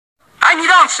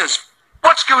answers.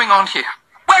 What's going on here?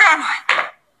 Where am I?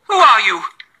 Who are you?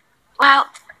 Well,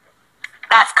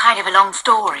 that's kind of a long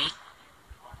story.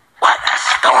 What a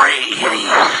story it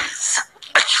is.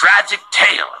 A tragic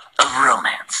tale of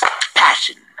romance,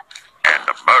 passion, and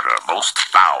a murder most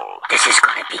foul. This is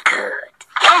gonna be good.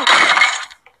 Oh.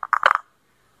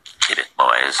 Hit it,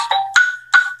 boys.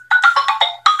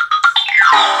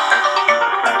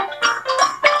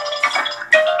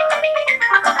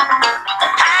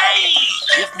 Hey,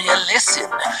 give me a listen.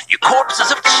 You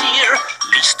corpses of cheer,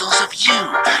 least those of you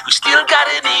who still got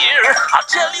an ear. I'll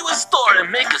tell you a story,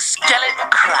 make a skeleton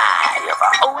cry of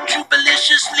our own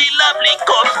jubiliciously lovely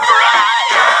corpse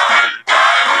bride.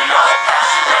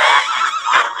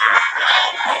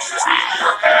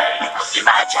 You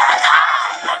might try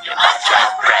high, you might try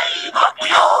pray, but we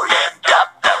all end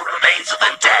up the remains of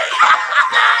the day.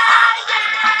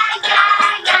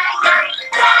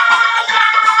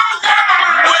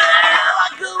 Well,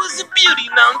 our girl was a beauty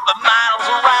known for miles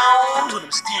around. When a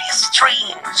mysterious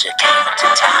stranger came into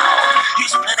town, he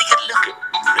was plenty good looking,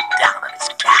 ripped down on his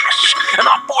cash. And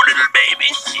our poor little baby,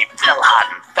 she fell hard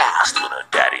and fast when her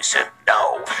daddy said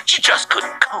no. She just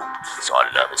couldn't cope, so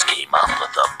our lovers came up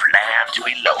with a plan to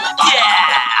elope.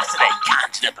 Yeah, so they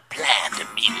conjured up a plan to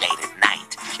meet late at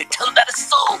night. They told that a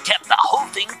soul kept the whole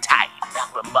thing tight. Now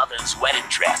her mother's wedding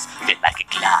dress fit like a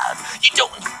glove. You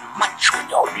don't need much when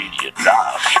you're really in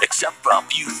love, except for a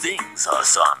few things, or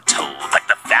so I'm told, like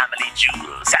the family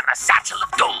jewels and a satchel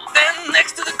of gold. Then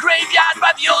next to the graveyard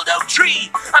by the old oak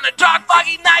tree, on a dark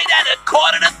foggy night at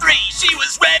 2:45, she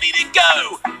was ready to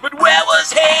go, but where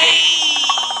was he?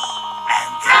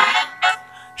 And then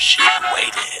she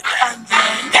waited, and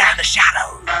then there in the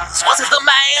shadows was the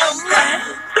man.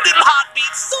 The little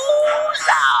heartbeat so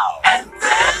loud.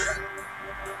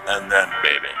 And then,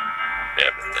 baby,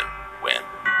 everything went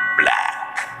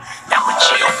black. Now when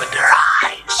she opened her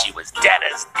eyes, she was dead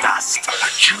as dust.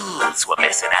 Her jewels were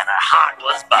missing and her heart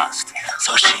was bust.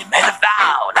 So she made a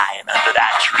vow, lying under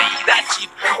that tree, that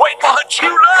she'd wait for her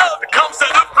true love to come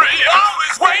set her free.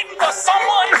 Always waiting for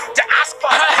someone to ask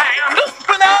for her hand.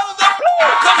 But out of the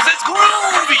blue comes this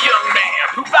groovy young man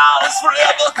who vows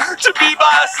forever to be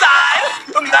by her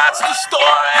side. And that's the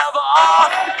story of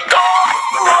our dog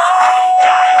road.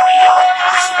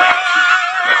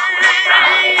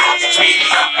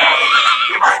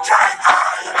 You might try